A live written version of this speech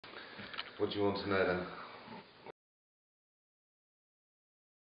What do you want to know then?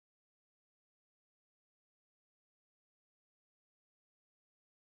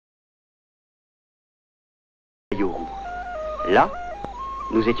 Là,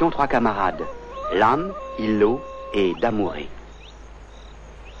 nous étions trois camarades, Lame, Illo et Damouré.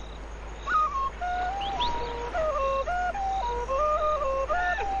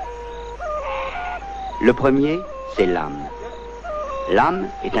 Le premier, c'est Lame. Lame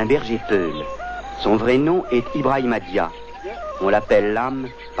est un berger peul. Son vrai nom est Ibrahim Adia. On l'appelle Lame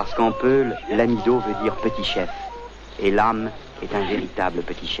parce qu'en peul, l'amido veut dire petit chef. Et Lame est un véritable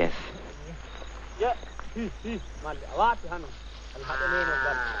petit chef.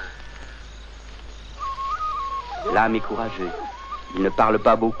 Lame est courageux. Il ne parle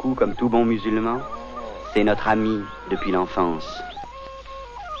pas beaucoup comme tout bon musulman. C'est notre ami depuis l'enfance.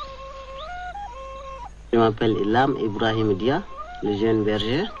 Je m'appelle Lame Ibrahim Dia, le jeune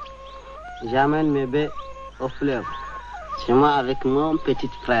berger. J'amène mes baies au fleuve. C'est moi avec mon petit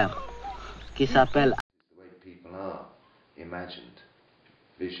frère qui s'appelle. The way people are imagined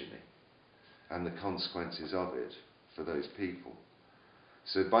visually and the consequences of it for those people.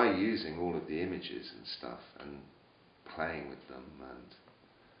 So by using all of the images and stuff and playing with them and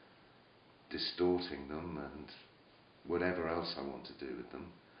distorting them and whatever else I want to do with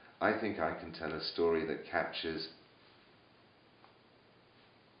them, I think I can tell a story that captures,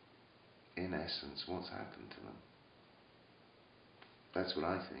 in essence, what's happened to them. That's what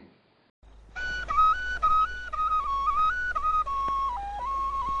I think.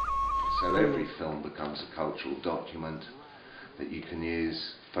 So every film becomes a cultural document that you can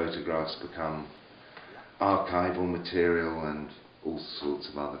use. Photographs become archival material and all sorts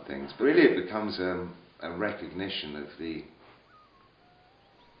of other things. But really it becomes a recognition of the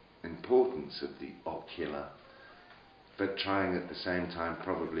importance of the ocular, but trying at the same time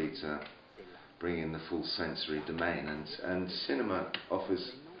probably to bring in the full sensory domain, and cinema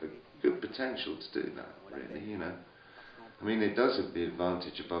offers a good potential to do that, really, you know. I mean, it does have the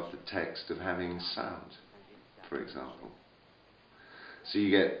advantage above the text of having sound, for example. So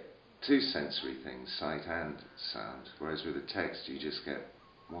you get two sensory things, sight and sound, whereas with the text you just get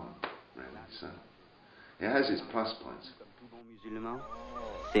one, really. So it has its plus points.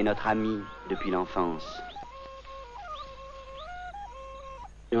 C'est notre ami depuis l'enfance.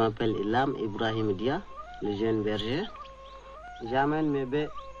 Je m'appelle Lame Ibrahim Dia, le jeune berger. J'amène mes baies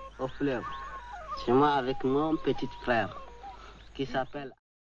au fleuve. C'est moi avec mon petit frère qui s'appelle.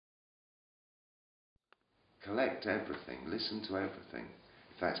 Collect everything, listen to everything.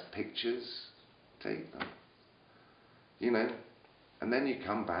 If that's pictures, take them. You know, and then you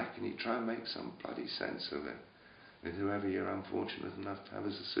come back and you try and make some bloody sense of it with whoever you're unfortunate enough to have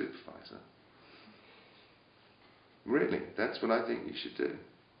as a supervisor. Really, that's what I think you should do.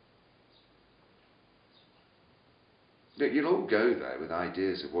 Look, you'll all go there with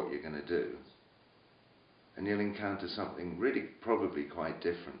ideas of what you're going to do, and you'll encounter something really probably quite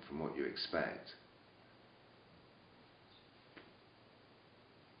different from what you expect.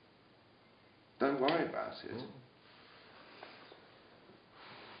 Don't worry about it.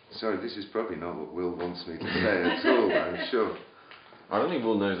 Sorry, this is probably not what Will wants me to say at all, I'm sure. I don't think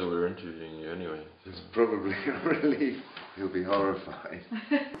Will knows that we're interviewing you anyway. It's probably a relief. He'll be horrified.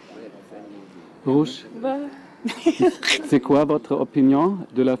 Rouch, c'est quoi votre opinion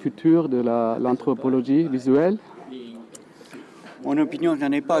de la future de l'anthropologie visuelle? Mon opinion, je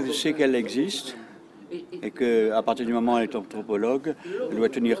n'en ai pas. Je sais qu'elle existe et qu'à partir du moment où elle est anthropologue, elle doit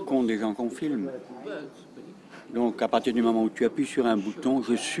tenir compte des gens qu'on filme. Donc, à partir du moment où tu appuies sur un bouton,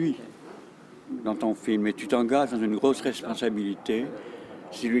 je suis dans ton film et tu t'engages dans une grosse responsabilité.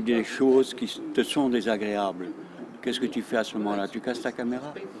 Si tu dis des choses qui te sont désagréables, qu'est-ce que tu fais à ce moment-là? Tu casses ta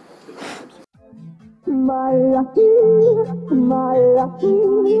caméra?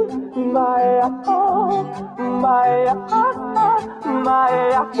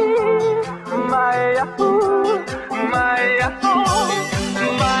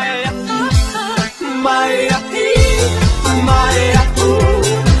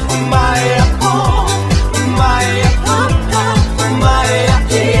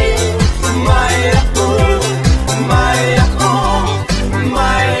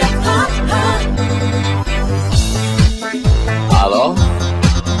 Halo?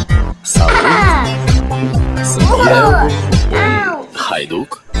 Salut? Sunt eu, un haiduc?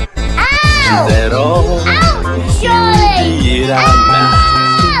 Te rog, iubirea mea.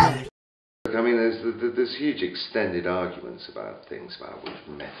 I mean, there's huge extended arguments about things, about which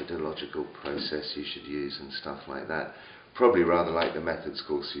methodological process you should use and stuff like that. Probably rather like the methods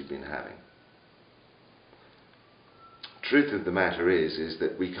course you've been having. truth of the matter is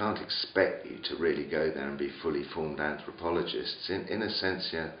that we can't expect you to really go there and be fully formed anthropologists. In a sense,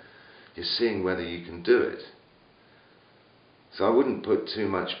 you're seeing whether you can do it. So I wouldn't put too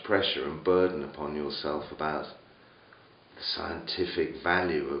much pressure and burden upon yourself about the scientific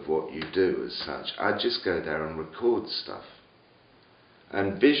value of what you do as such. I'd just go there and record stuff.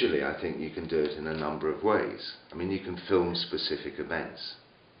 And visually, I think you can do it in a number of ways. I mean, you can film specific events.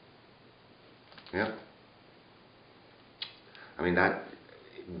 Yeah? I mean, that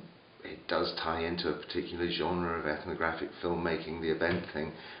it does tie into a particular genre of ethnographic filmmaking, the event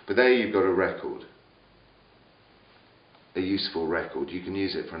thing. But there you've got a record. A useful record. You can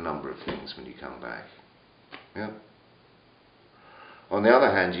use it for a number of things when you come back. Yeah? On the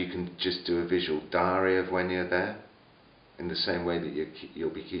other hand, you can just do a visual diary of when you're there, in the same way that you'll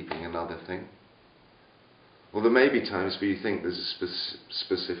be keeping another thing. Or there may be times where you think there's a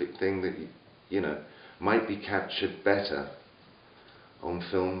specific thing that you know might be captured better on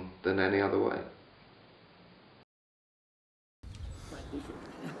film than any other way.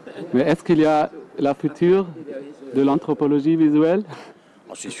 Mais est-ce qu'il y a la future de l'anthropologie visuelle?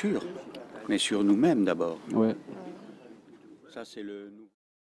 Oh, c'est sûr, mais sur nous-mêmes d'abord. Ouais. Ça, c'est le...